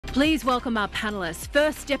Please welcome our panellists.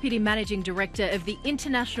 First Deputy Managing Director of the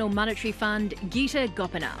International Monetary Fund, Gita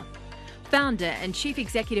Gopinath. Founder and Chief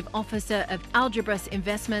Executive Officer of Algebris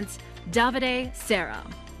Investments, Davide Serra.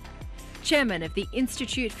 Chairman of the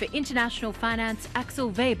Institute for International Finance,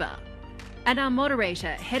 Axel. And our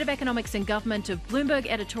moderator, Head of Economics and Government of Bloomberg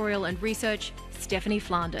Editorial and Research, Stephanie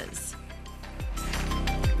Flanders.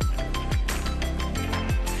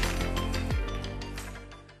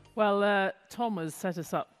 Well, Tom has set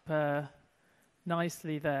us up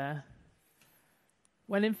nicely there.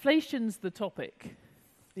 When inflation's the topic,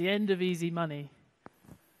 the end of easy money,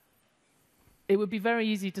 it would be very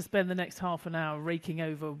easy to spend the next half an hour raking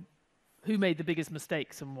over who made the biggest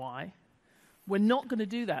mistakes and why. We're not going to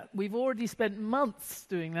do that. We've already spent months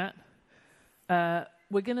doing that.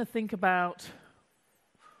 We're going to think about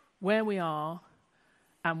where we are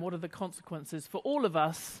and what are the consequences for all of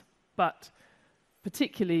us, but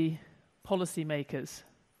particularly policymakers.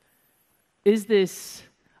 Is this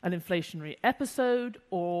an inflationary episode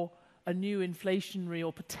or a new inflationary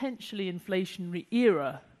or potentially inflationary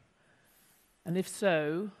era? And if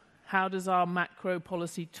so, how does our macro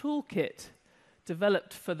policy toolkit,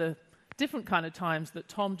 developed for the different kind of times that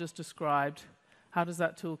Tom just described, how does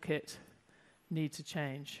that toolkit need to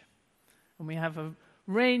change? And we have a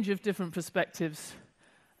range of different perspectives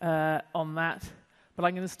on that. But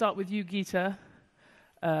I'm going to start with you, Gita,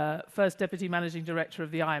 First Deputy Managing Director of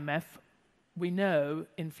the IMF. We know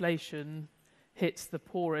inflation hits the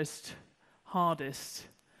poorest, hardest.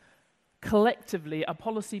 Collectively, are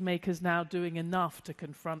policymakers now doing enough to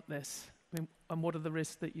confront this? And what are the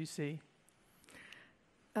risks that you see?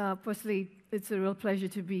 Firstly, it's a real pleasure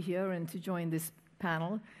to be here and to join this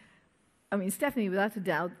panel. I mean, Stephanie, without a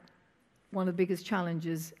doubt, one of the biggest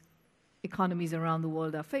challenges economies around the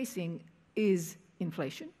world are facing is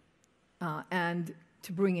inflation. And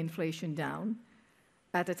to bring inflation down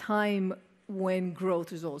at a time when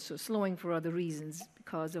growth is also slowing for other reasons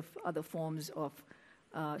because of other forms of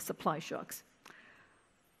supply shocks.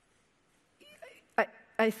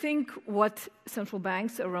 I think what central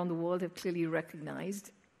banks around the world have clearly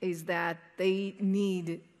recognized is that they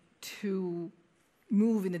need to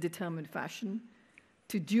move in a determined fashion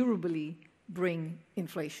to durably bring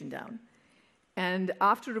inflation down. And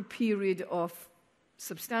after a period of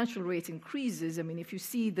substantial rate increases, I mean, if you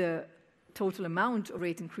see the total amount of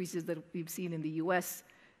rate increases that we've seen in the US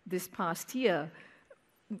this past year,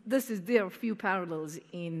 there are few parallels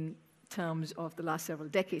in terms of the last several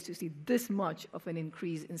decades to see this much of an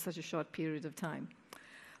increase in such a short period of time.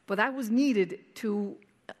 But that was needed to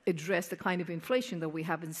address the kind of inflation that we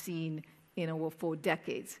haven't seen in over 4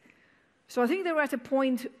 decades. So I think they're at a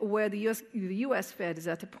point where the US Fed is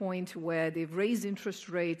at a point where they've raised interest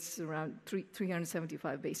rates around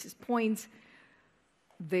 375 basis points.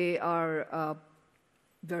 They are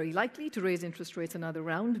very likely to raise interest rates another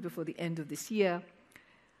round before the end of this year.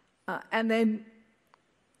 And then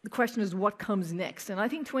the question is what comes next. And I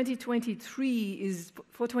think for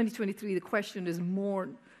 2023, the question is more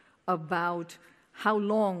about how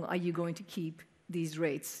long are you going to keep these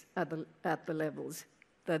rates at the levels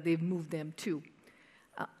that they've moved them to.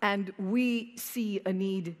 And we see a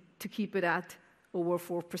need to keep it at over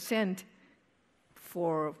 4%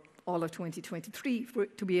 for all of 2023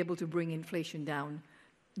 to be able to bring inflation down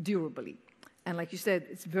durably. And like you said,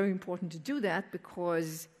 it's very important to do that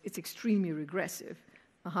because it's extremely regressive,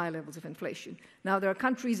 high levels of inflation. Now, there are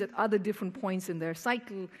countries at other different points in their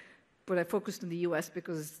cycle, but I focused on the US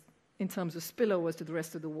because in terms of spillovers to the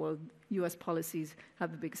rest of the world, US policies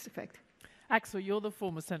have the biggest effect. Axel, you're the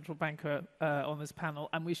former central banker on this panel,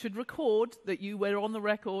 and we should record that you were on the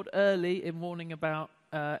record early in warning about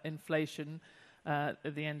inflation at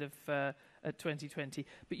the end of 2020.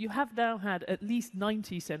 But you have now had at least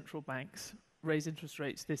 90 central banks raise interest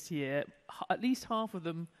rates this year, at least half of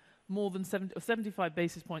them more than 75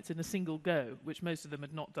 basis points in a single go, which most of them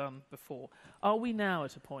had not done before. Are we now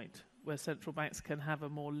at a point where central banks can have a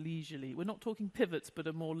more leisurely, we're not talking pivots, but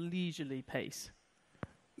a more leisurely pace?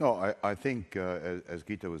 No, I think, as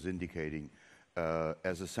Gita was indicating,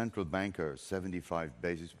 as a central banker, 75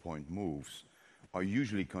 basis point moves are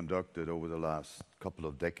usually conducted over the last couple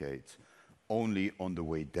of decades only on the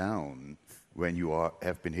way down when you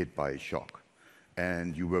have been hit by a shock.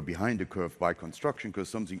 And you were behind the curve by construction because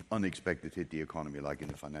something unexpected hit the economy, like in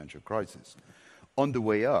the financial crisis. On the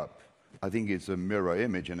way up, I think it's a mirror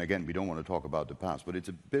image, and again, we don't want to talk about the past, but it's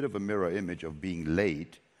a bit of a mirror image of being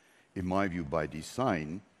late, in my view, by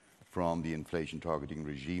design, from the inflation targeting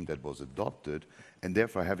regime that was adopted, and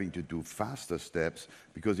therefore having to do faster steps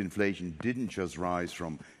because inflation didn't just rise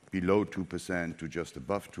from below 2% to just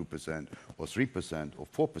above 2% or 3%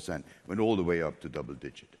 or 4%, went all the way up to double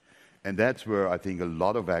digit. And that's where I think a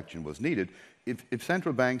lot of action was needed. If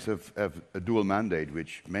central banks have a dual mandate,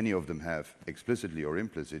 which many of them have explicitly or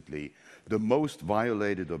implicitly, the most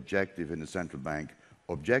violated objective in the central bank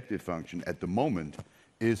objective function at the moment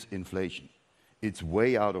is inflation. It's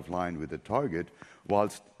way out of line with the target,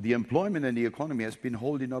 whilst the employment and the economy has been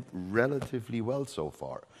holding up relatively well so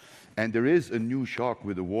far. And there is a new shock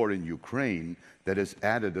with the war in Ukraine that has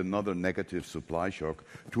added another negative supply shock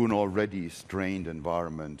to an already strained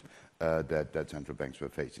environment that central banks were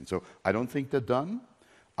facing. So I don't think they're done.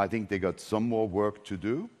 I think they got some more work to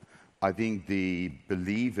do. I think the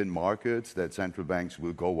belief in markets that central banks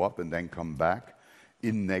will go up and then come back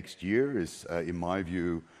in next year is, in my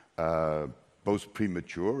view, both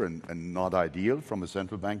premature and not ideal from a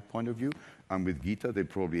central bank point of view. And with Gita, they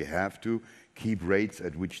probably have to keep rates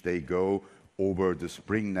at which they go over the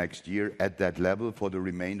spring next year at that level for the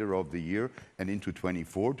remainder of the year and into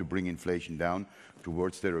 24 to bring inflation down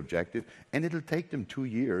towards their objective. And it'll take them 2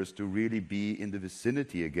 years to really be in the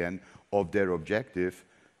vicinity again of their objective,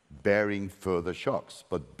 bearing further shocks.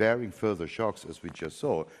 But bearing further shocks, as we just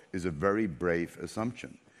saw, is a very brave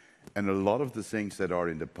assumption. And a lot of the things that are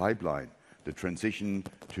in the pipeline, the transition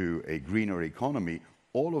to a greener economy,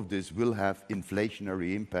 all of this will have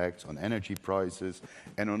inflationary impacts on energy prices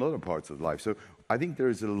and on other parts of life. So I think there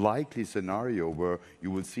is a likely scenario where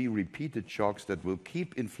you will see repeated shocks that will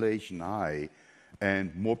keep inflation high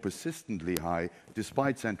and more persistently high,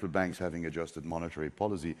 despite central banks having adjusted monetary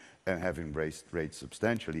policy and having raised rates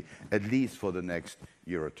substantially, at least for the next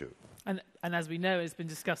year or two. And as we know, it's been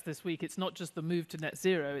discussed this week, it's not just the move to net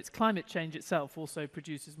zero, it's climate change itself also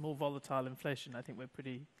produces more volatile inflation. I think we're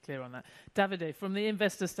pretty clear on that. Davide, from the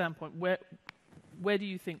investor standpoint, where do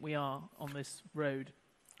you think we are on this road?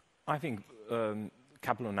 I think a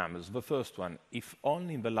couple of numbers. The first one, if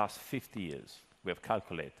only in the last 50 years we have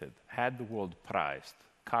calculated, had the world priced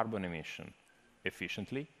carbon emission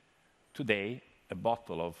efficiently, today a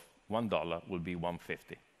bottle of $1 will be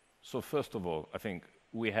 $1.50. So first of all, I think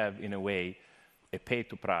we have, in a way, a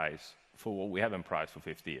pay-to-price for what we haven't priced for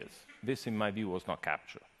 50 years. This, in my view, was not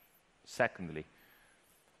captured. Secondly,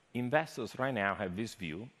 investors right now have this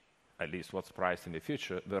view, at least what's priced in the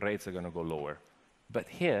future, the rates are going to go lower. But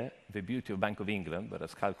here, the beauty of Bank of England, that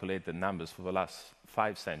has calculated numbers for the last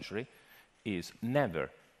 5 centuries, is never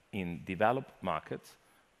in developed markets,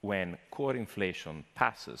 when core inflation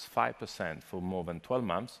passes 5% for more than 12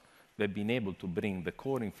 months, they've been able to bring the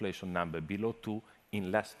core inflation number below 2 in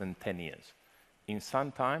less than 10 years. In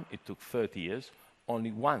some time, it took 30 years, only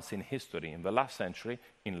once in history, in the last century,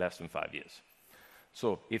 in less than 5 years.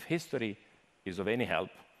 So if history is of any help,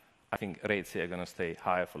 I think rates here are going to stay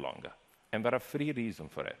higher for longer. And there are 3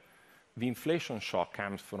 reasons for it. The inflation shock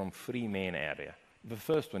comes from 3 main areas. The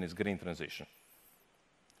first one is green transition.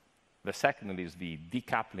 The second is the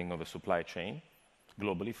decoupling of the supply chain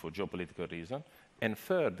globally for geopolitical reasons. And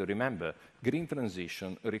third, remember, green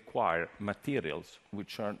transition requires materials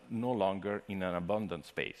which are no longer in an abundant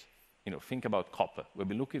space. You know, think about copper. We've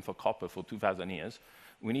been looking for copper for 2,000 years.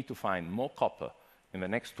 We need to find more copper in the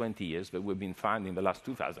next 20 years than we've been finding in the last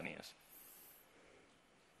 2,000 years.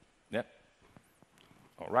 Yeah?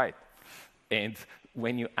 All right. And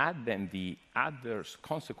when you add then the adverse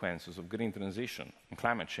consequences of green transition and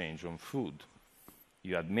climate change on food,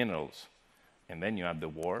 you add minerals, and then you add the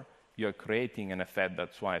war, you're creating an effect.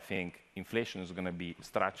 That's why I think inflation is going to be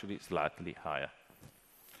structurally slightly higher.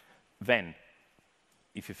 Then,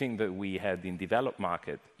 if you think that we had in developed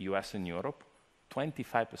market, US and Europe,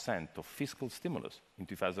 25% of fiscal stimulus in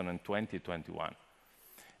 2020-21.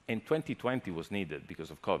 And 2020 was needed because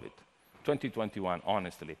of COVID. 2021,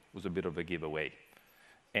 honestly, was a bit of a giveaway.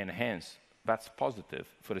 And hence, that's positive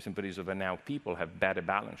for the simple reason that now people have better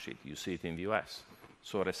balance sheet. You see it in the US.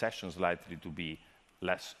 So recession is likely to be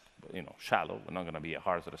less shallow. We're not going to be a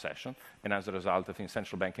hard recession. And as a result, I think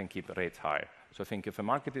central bank can keep rates higher. So I think if the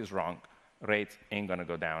market is wrong, rates ain't going to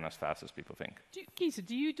go down as fast as people think. Gita,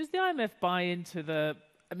 does the IMF buy into the...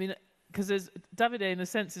 I mean, because Davide, in a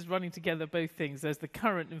sense, is running together both things. There's the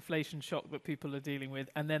current inflation shock that people are dealing with,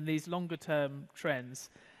 and then these longer-term trends.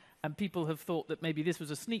 And people have thought that maybe this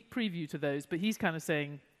was a sneak preview to those, but he's kind of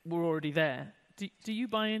saying we're already there. Do you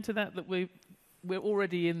buy into that we're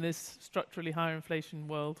already in this structurally higher inflation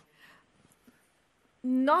world?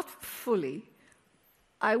 Not fully.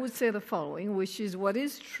 I would say the following, which is what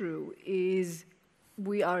is true is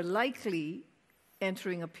we are likely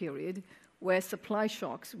entering a period where supply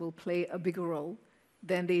shocks will play a bigger role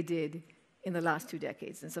than they did in the last 2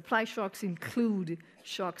 decades. And supply shocks include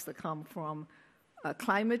shocks that come from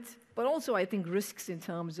climate, but also, I think, risks in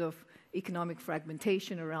terms of economic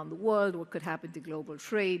fragmentation around the world, what could happen to global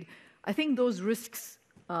trade. I think those risks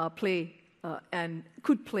play and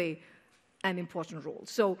could play an important role.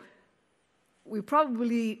 So we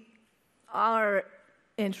probably are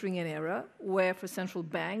entering an era where for central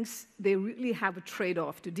banks, they really have a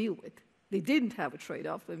trade-off to deal with. They didn't have a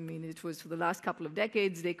trade-off. I mean, it was for the last couple of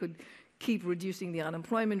decades, they could keep reducing the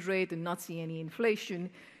unemployment rate and not see any inflation.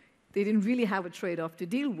 They didn't really have a trade-off to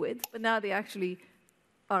deal with, but now they actually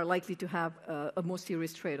are likely to have a more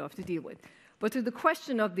serious trade-off to deal with. But to the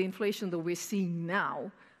question of the inflation that we're seeing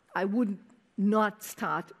now, I would not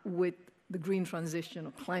start with the green transition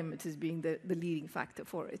or climate as being the leading factor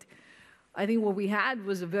for it. I think what we had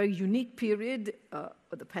was a very unique period,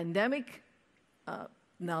 the pandemic,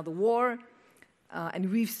 now the war, and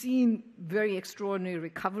we've seen very extraordinary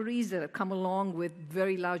recoveries that have come along with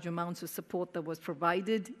very large amounts of support that was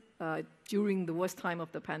provided during the worst time of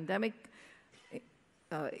the pandemic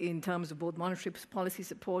in terms of both monetary policy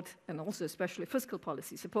support and also especially fiscal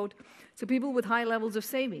policy support. So people with high levels of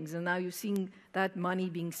savings, and now you're seeing that money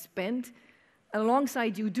being spent. And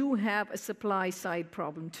alongside, you do have a supply side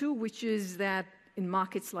problem too, which is that in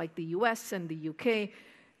markets like the US and the UK,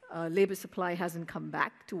 labor supply hasn't come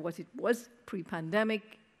back to what it was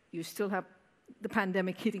pre-pandemic. You still have the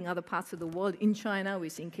pandemic hitting other parts of the world. In China, we're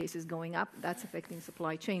seeing cases going up. That's affecting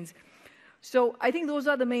supply chains. So I think those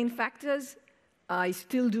are the main factors. I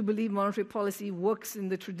still do believe monetary policy works in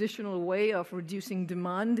the traditional way of reducing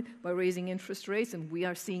demand by raising interest rates, and we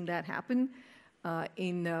are seeing that happen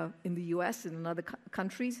in the US and in other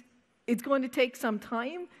countries. It's going to take some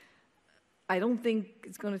time. I don't think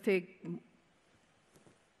it's going to take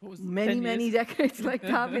many decades, like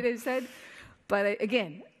Davide said. But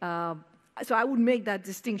again, so I would make that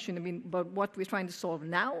distinction, about what we're trying to solve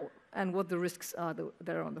now and what the risks are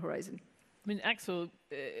that are on the horizon. Axel,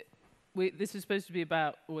 this is supposed to be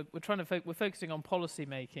about, we're focusing on policy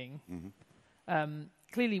making. Mm-hmm.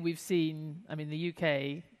 Clearly we've seen, the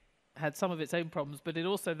UK had some of its own problems, but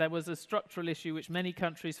there was a structural issue which many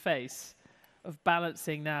countries face of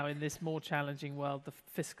balancing now in this more challenging world, the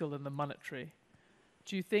fiscal and the monetary.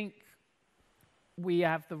 Do you think we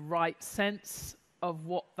have the right sense of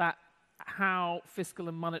how fiscal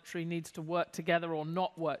and monetary needs to work together or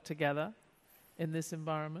not work together in this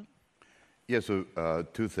environment? Yeah, so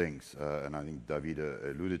 2 things, and I think Davide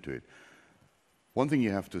alluded to it. One thing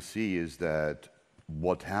you have to see is that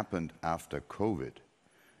what happened after COVID,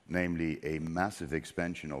 namely a massive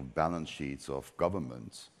expansion of balance sheets of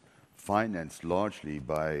governments, financed largely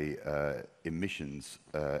by emissions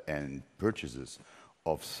and purchases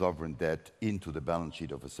of sovereign debt into the balance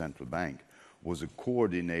sheet of a central bank, was a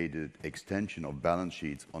coordinated extension of balance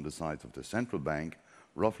sheets on the sides of the central bank,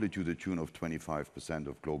 roughly to the tune of 25%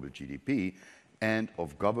 of global GDP, and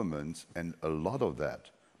of governments, and a lot of that,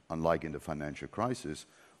 unlike in the financial crisis,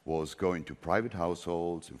 was going to private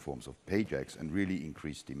households in forms of paychecks and really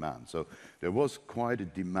increased demand. So there was quite a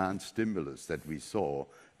demand stimulus that we saw,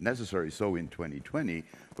 necessary so in 2020,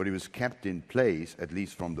 but it was kept in place, at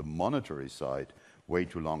least from the monetary side, way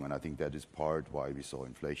too long, and I think that is part why we saw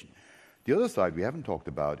inflation. The other side we haven't talked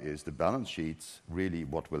about is the balance sheets, really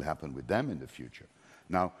what will happen with them in the future.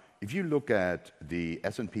 Now, if you look at the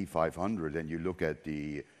S&P 500 and you look at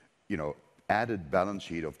the added balance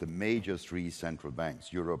sheet of the major 3 central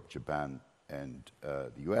banks, Europe, Japan, and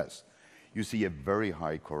the US, you see a very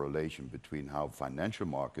high correlation between how financial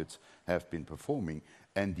markets have been performing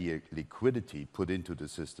and the liquidity put into the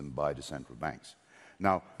system by the central banks.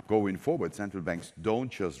 Now, going forward, central banks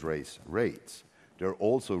don't just raise rates. They're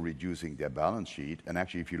also reducing their balance sheet. And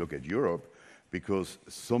actually, if you look at Europe, because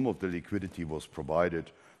some of the liquidity was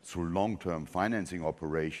provided through long-term financing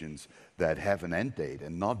operations that have an end date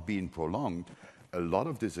and not being prolonged, a lot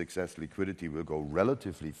of this excess liquidity will go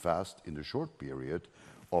relatively fast in the short period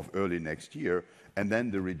of early next year, and then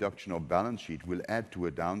the reduction of balance sheet will add to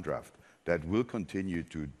a downdraft that will continue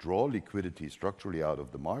to draw liquidity structurally out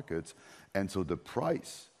of the markets, and so the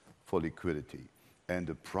price for liquidity and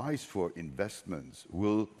the price for investments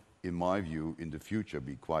will, in my view, in the future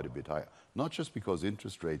be quite a bit higher. Not just because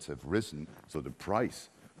interest rates have risen, so the price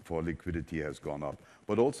for liquidity has gone up,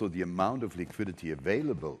 but also the amount of liquidity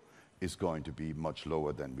available is going to be much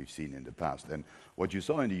lower than we've seen in the past. And what you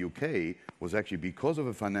saw in the UK was actually because of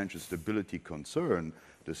a financial stability concern,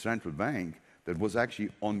 the central bank that was actually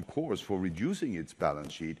on course for reducing its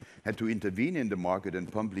balance sheet had to intervene in the market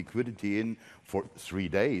and pump liquidity in for 3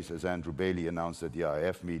 days, as Andrew Bailey announced at the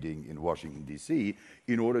IMF meeting in Washington, D.C.,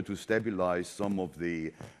 in order to stabilize some of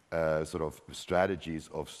the sort of strategies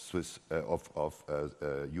of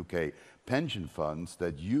UK pension funds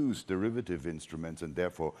that use derivative instruments and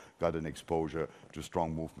therefore got an exposure to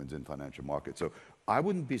strong movements in financial markets. So I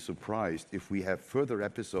wouldn't be surprised if we have further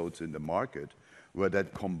episodes in the market where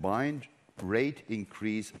that combined rate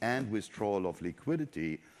increase and withdrawal of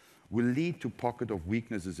liquidity will lead to pocket of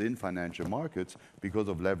weaknesses in financial markets because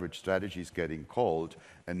of leverage strategies getting called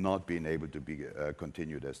and not being able to be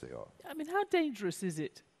continued as they are. I mean, how dangerous is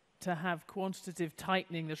it to have quantitative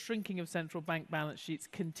tightening, the shrinking of central bank balance sheets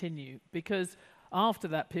continue? Because after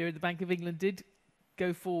that period, the Bank of England did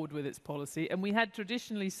go forward with its policy, and we had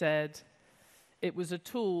traditionally said it was a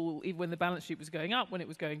tool, even when the balance sheet was going up, when it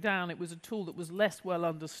was going down, it was a tool that was less well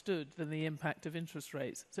understood than the impact of interest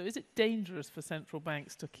rates. So is it dangerous for central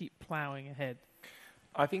banks to keep ploughing ahead?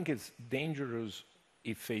 I think it's dangerous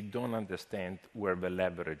if they don't understand where the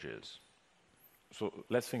leverage is. So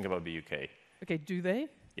let's think about the UK. Okay, do they?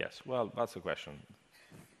 Yes, well, that's the question.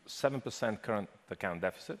 7% current account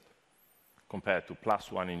deficit compared to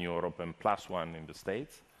 +1 in Europe and +1 in the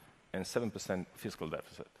States, and 7% fiscal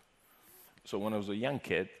deficit. So when I was a young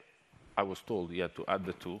kid, I was told you had to add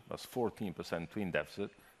the two, that's 14% twin deficit.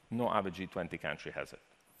 No other G20 country has it.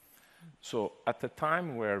 So at the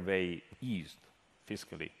time where they eased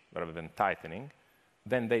fiscally rather than tightening,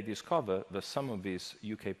 then they discovered that some of these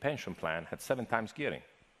UK pension plan had 7 times gearing,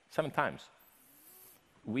 7 times.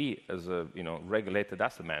 We, as a regulated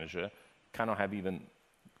asset manager, cannot have even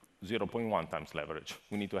 0.1 times leverage.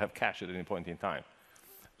 We need to have cash at any point in time.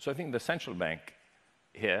 So I think the central bank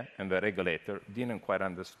here and the regulator didn't quite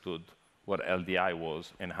understood what LDI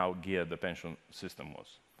was and how geared the pension system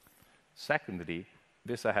was. Secondly,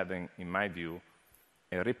 this are having, in my view,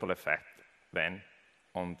 a ripple effect then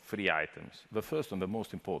on 3 items. The first and the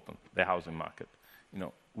most important, the housing market.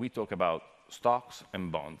 We talk about stocks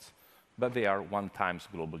and bonds, but they are 1 times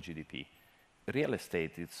global GDP. Real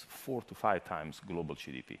estate is 4 to 5 times global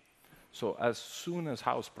GDP. So as soon as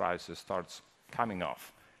house prices starts coming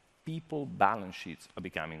off, people balance sheets are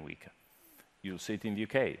becoming weaker. You'll see it in the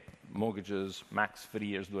UK. Mortgages, max 3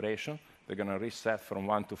 years duration, they're going to reset from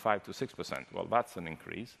 1 to 5 to 6%. Well, that's an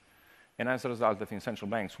increase. And as a result, I think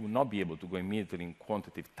central banks will not be able to go immediately in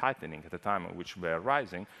quantitative tightening at the time at which they're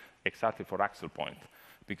rising, exactly for Axel's point.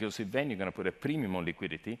 Because if then you're going to put a premium on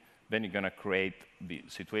liquidity, then you're going to create the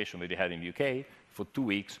situation that you had in the UK. For 2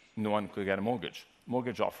 weeks, no one could get a mortgage.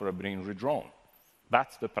 Mortgage offer being redrawn.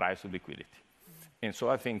 That's the price of liquidity. And so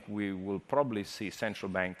I think we will probably see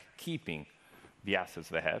central bank keeping the assets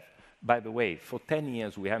they have. By the way, for 10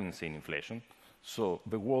 years, we haven't seen inflation. So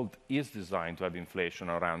the world is designed to have inflation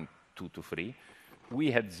around 2 to 3.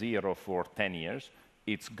 We had 0 for 10 years.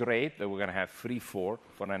 It's great that we're going to have 3, 4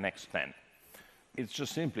 for the next 10. It's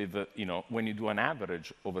just simply that, when you do an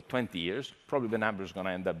average over 20 years, probably the number is going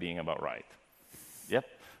to end up being about right. Yep.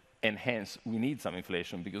 And hence, we need some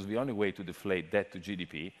inflation because the only way to deflate debt to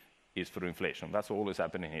GDP is through inflation. That's always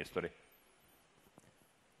happened in history.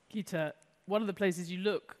 Gita, one of the places you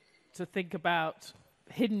look to think about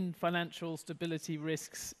hidden financial stability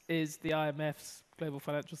risks is the IMF's Global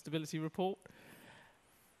Financial Stability Report.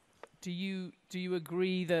 Do you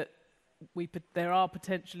agree that there are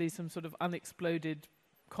potentially some sort of unexploded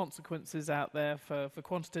consequences out there for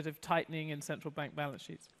quantitative tightening in central bank balance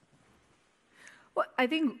sheets? Well, I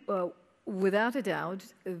think without a doubt,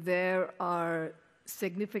 there are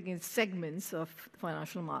significant segments of the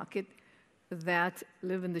financial market that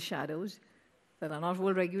live in the shadows, that are not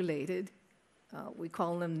well regulated. We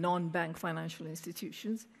call them non-bank financial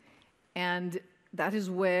institutions. And that is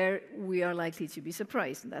where we are likely to be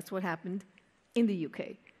surprised. And that's what happened in the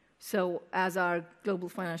UK. So as our Global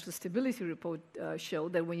Financial Stability Report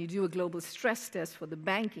showed, that when you do a global stress test for the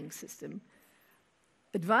banking system,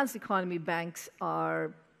 advanced economy banks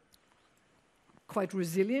are quite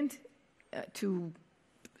resilient to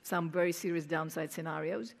some very serious downside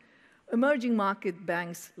scenarios. Emerging market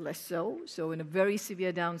banks, less so. So in a very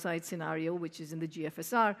severe downside scenario, which is in the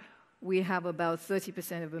GFSR, we have about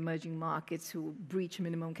 30% of emerging markets who breach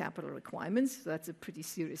minimum capital requirements. So that's a pretty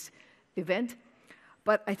serious event.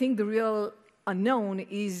 But I think the real unknown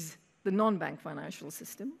is the non-bank financial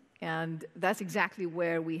system. And that's exactly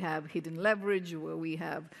where we have hidden leverage, where we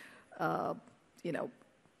have,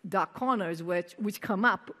 dark corners, which come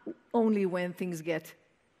up only when things get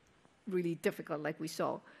really difficult, like we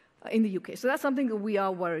saw in the UK. So that's something that we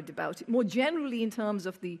are worried about. More generally, in terms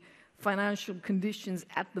of the financial conditions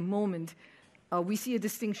at the moment, we see a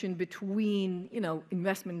distinction between,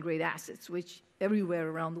 investment-grade assets, which everywhere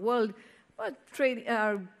around the world, but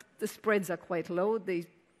the spreads are quite low. They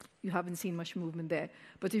you haven't seen much movement there.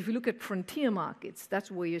 But if you look at frontier markets,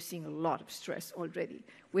 that's where you're seeing a lot of stress already.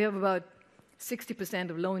 We have about 60%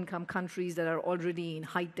 of low-income countries that are already in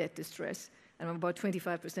high debt distress, and about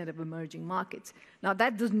 25% of emerging markets. Now,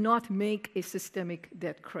 that does not make a systemic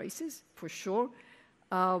debt crisis, for sure.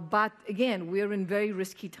 But again, we're in very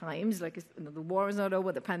risky times. Like, the war is not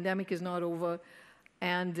over, the pandemic is not over,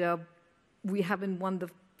 and we haven't won the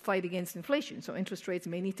fight against inflation. So interest rates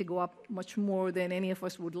may need to go up much more than any of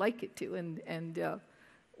us would like it to, and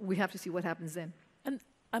we have to see what happens then. And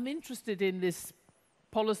I'm interested in this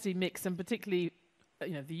policy mix, and particularly,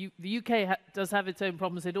 the UK does have its own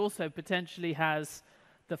problems. It also potentially has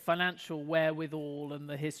the financial wherewithal and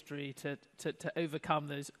the history to overcome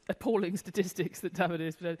those appalling statistics that Davide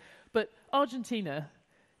has presented. But Argentina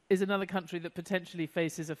is another country that potentially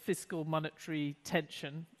faces a fiscal monetary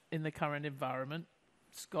tension in the current environment.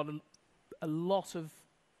 It's got a lot of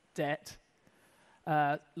debt,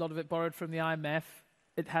 a lot of it borrowed from the IMF.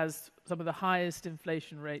 It has some of the highest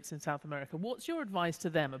inflation rates in South America. What's your advice to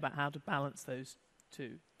them about how to balance those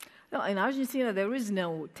two? No, in Argentina, there is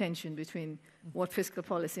no tension between what fiscal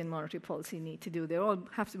policy and monetary policy need to do. They all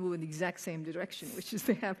have to move in the exact same direction, which is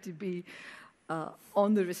they have to be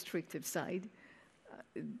on the restrictive side.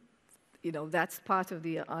 That's part of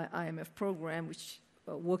the IMF program, which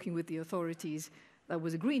working with the authorities that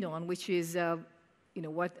was agreed on, which is,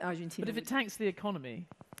 what Argentina... But if it tanks the economy,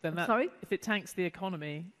 then that... Sorry? If it tanks the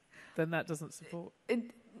economy, then that doesn't support...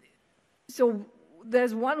 So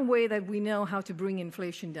there's one way that we know how to bring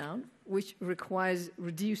inflation down, which requires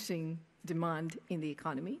reducing demand in the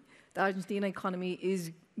economy. The Argentina economy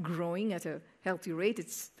is growing at a healthy rate.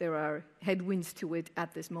 There are headwinds to it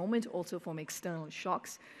at this moment, also from external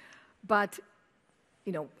shocks. But,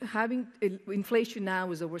 having inflation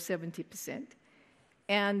now is over 70%.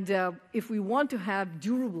 And if we want to have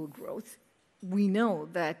durable growth, we know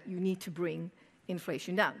that you need to bring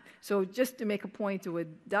inflation down. So just to make a point to what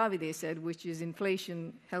Davide said, which is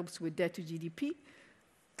inflation helps with debt to GDP,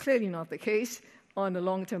 clearly not the case on a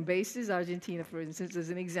long-term basis. Argentina, for instance, is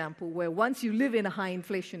an example where once you live in a high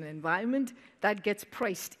inflation environment, that gets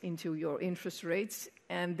priced into your interest rates,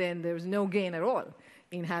 and then there's no gain at all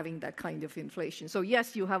in having that kind of inflation. So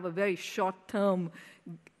yes, you have a very short-term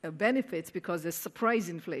benefits because there's surprise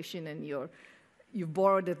inflation and you've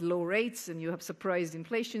borrowed at low rates and you have surprise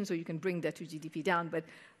inflation, so you can bring that to GDP down. But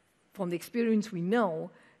from the experience we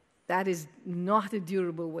know, that is not a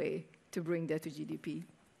durable way to bring that to GDP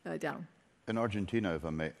down. In Argentina, if I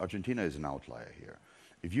may, Argentina is an outlier here.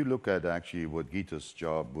 If you look at actually what Gita's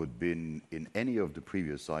job would have been in any of the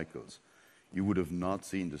previous cycles, you would have not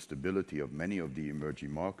seen the stability of many of the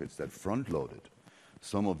emerging markets that front-loaded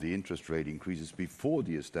some of the interest rate increases before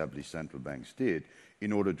the established central banks did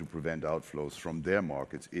in order to prevent outflows from their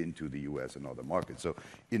markets into the US and other markets. So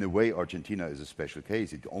in a way, Argentina is a special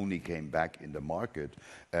case. It only came back in the market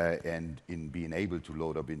and in being able to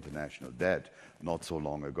load up international debt not so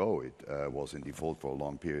long ago. It was in default for a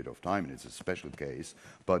long period of time, and it's a special case.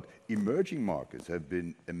 But emerging markets have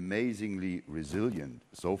been amazingly resilient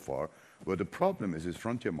so far. But the problem is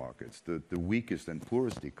frontier markets, the weakest and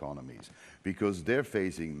poorest economies, because they're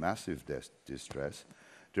facing massive distress.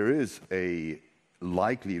 There is a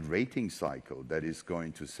likely rating cycle that is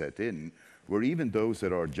going to set in, where even those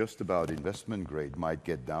that are just about investment grade might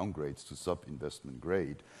get downgrades to sub-investment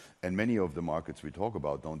grade. And many of the markets we talk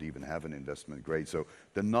about don't even have an investment grade. So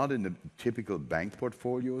they're not in the typical bank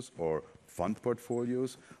portfolios or fund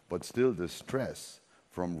portfolios, but still the stress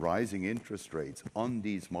from rising interest rates on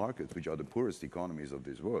these markets, which are the poorest economies of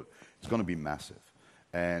this world, is going to be massive.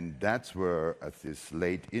 And that's where, at this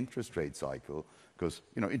late interest rate cycle, because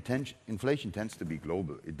inflation tends to be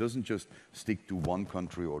global. It doesn't just stick to one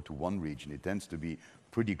country or to one region. It tends to be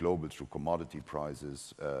pretty global through commodity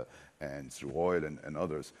prices and through oil and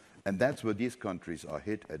others. And that's where these countries are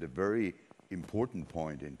hit at a very important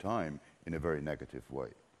point in time in a very negative way.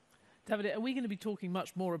 Davide, are we going to be talking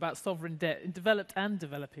much more about sovereign debt in developed and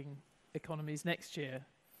developing economies next year,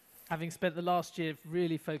 having spent the last year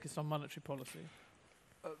really focused on monetary policy?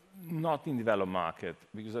 Not in developed market,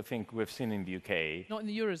 because I think we've seen in the UK... Not in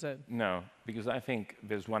the Eurozone? No, because I think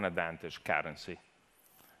there's one advantage, currency.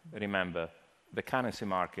 Remember, the currency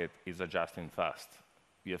market is adjusting fast.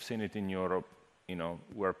 You have seen it in Europe.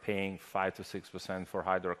 We're paying 5 to 6% for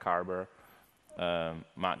hydrocarbon,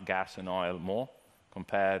 gas and oil more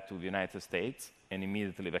compared to the United States, and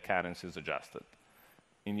immediately the currency is adjusted.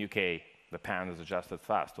 In the UK, the pound has adjusted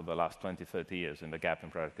fast over the last 20, 30 years in the gap in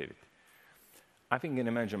productivity. I think in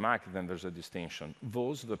emerging markets, then there's a distinction.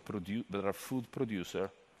 Those that are food producers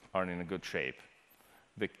are in a good shape.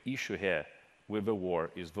 The issue here, with the war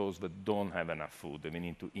is those that don't have enough food, and we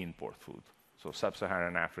need to import food. So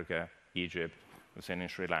sub-Saharan Africa, Egypt, we're saying in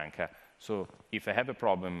Sri Lanka. So if I have a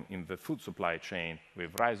problem in the food supply chain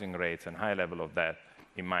with rising rates and high level of debt,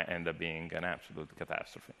 it might end up being an absolute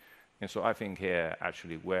catastrophe. And so I think here,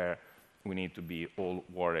 actually, where we need to be all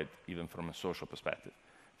worried, even from a social perspective.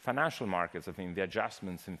 Financial markets, I think the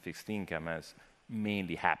adjustments in fixed income has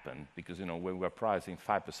mainly happened because, when we're pricing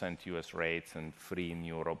 5% US rates and 3% in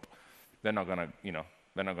Europe, they're not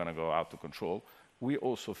gonna go out of control. We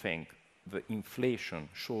also think the inflation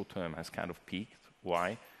short-term has kind of peaked.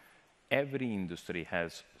 Why? Every industry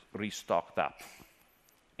has restocked up,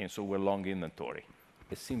 and so we're long inventory.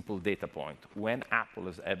 A simple data point, when Apple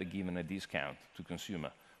has ever given a discount to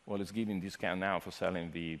consumer, well, it's giving discount now for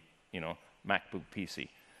selling the MacBook PC.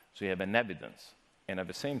 So you have an evidence, and at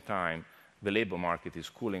the same time, the labor market is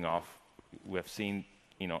cooling off. We have seen,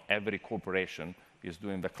 every corporation is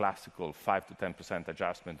doing the classical 5 to 10%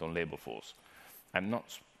 adjustment on labor force. I'm not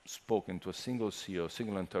spoken to a single CEO,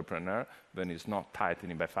 single entrepreneur, that is not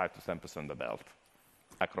tightening by 5 to 10% the belt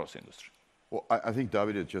across industry. Well, I think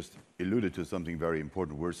Davide just alluded to something very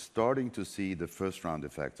important. We're starting to see the first round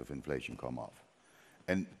effects of inflation come off.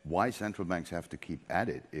 And why central banks have to keep at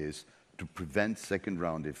it is to prevent second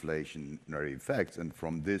round inflationary effects, and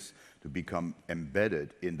from this to become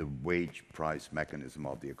embedded in the wage price mechanism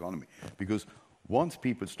of the economy. Because once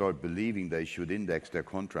people start believing they should index their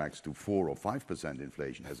contracts to 4 or 5%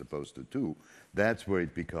 inflation as opposed to 2, that's where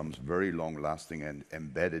it becomes very long-lasting and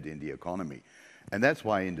embedded in the economy. And that's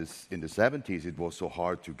why in the 70s it was so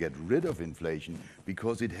hard to get rid of inflation,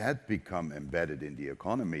 because it had become embedded in the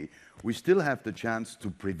economy. We still have the chance to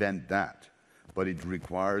prevent that, but it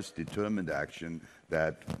requires determined action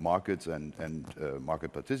that markets and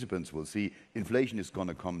market participants will see. Inflation is going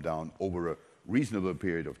to come down over a reasonable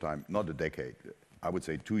period of time, not a decade. I would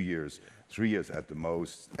say 2 years, 3 years at the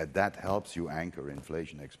most, and that helps you anchor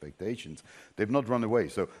inflation expectations. They've not run away,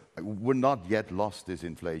 so we're not yet lost this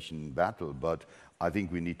inflation battle, but I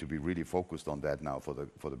think we need to be really focused on that now for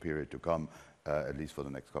the period to come, at least for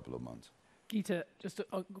the next couple of months. Gita, just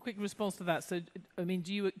a quick response to that. So, I mean,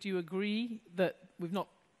 do you agree that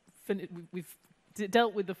we've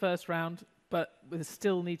dealt with the first round, but we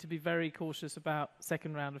still need to be very cautious about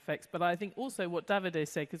second round effects? But I think also what Davide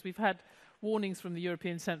said, because we've had warnings from the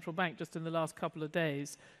European Central Bank just in the last couple of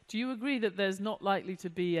days. Do you agree that there's not likely to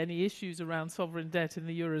be any issues around sovereign debt in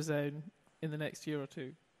the Eurozone in the next year or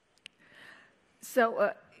two?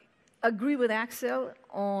 So, agree with Axel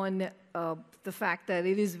on the fact that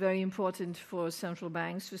it is very important for central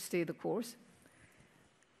banks to stay the course.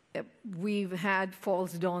 We've had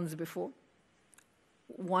false dawns before.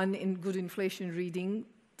 One in good inflation reading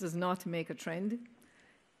does not make a trend.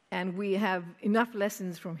 And we have enough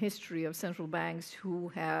lessons from history of central banks who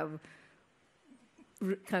have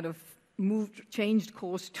kind of changed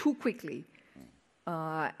course too quickly,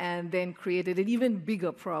 and then created an even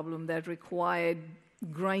bigger problem that required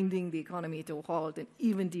grinding the economy to a halt and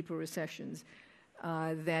even deeper recessions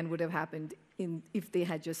than would have happened if they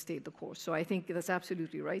had just stayed the course. So I think that's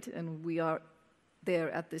absolutely right, and we are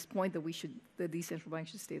there at this point that these central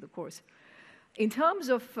banks should stay the course. In terms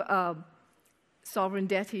of sovereign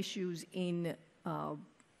debt issues in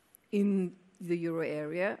the euro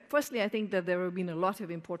area, firstly, I think that there have been a lot of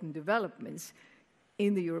important developments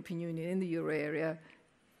in the European Union, in the euro area,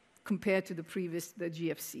 compared to the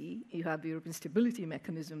GFC. You have the European Stability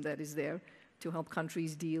Mechanism that is there to help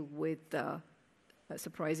countries deal with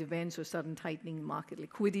surprise events or sudden tightening in market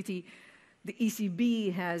liquidity. The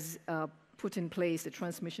ECB has put in place a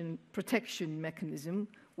transmission protection mechanism,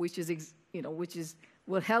 which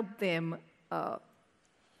will help them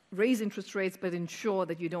raise interest rates, but ensure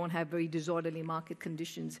that you don't have very disorderly market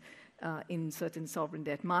conditions in certain sovereign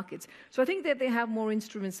debt markets. So I think that they have more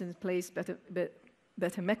instruments in place,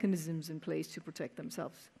 better mechanisms in place to protect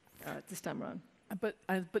themselves this time around. But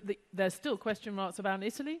there's still question marks about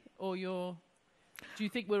Italy, or do you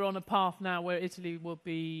think we're on a path now where Italy will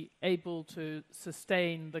be able to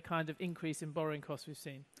sustain the kind of increase in borrowing costs we've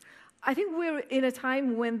seen? I think we're in a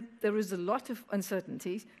time when there is a lot of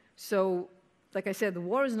uncertainty. So, like I said, the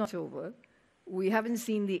war is not over. We haven't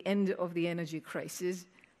seen the end of the energy crisis.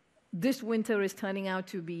 This winter is turning out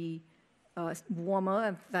to be warmer,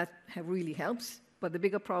 and that really helps. But the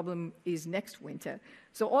bigger problem is next winter.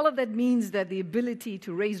 So all of that means that the ability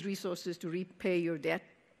to raise resources to repay your debt,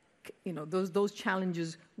 those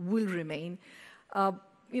challenges will remain.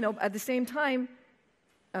 At the same time,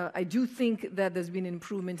 I do think that there's been an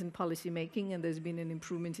improvement in policy making, and there's been an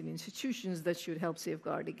improvement in institutions that should help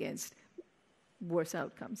safeguard against worse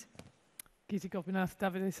outcomes. Gita Gopinath,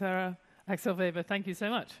 Davide Serra, Axel Weber, thank you so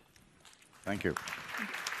much. Thank you.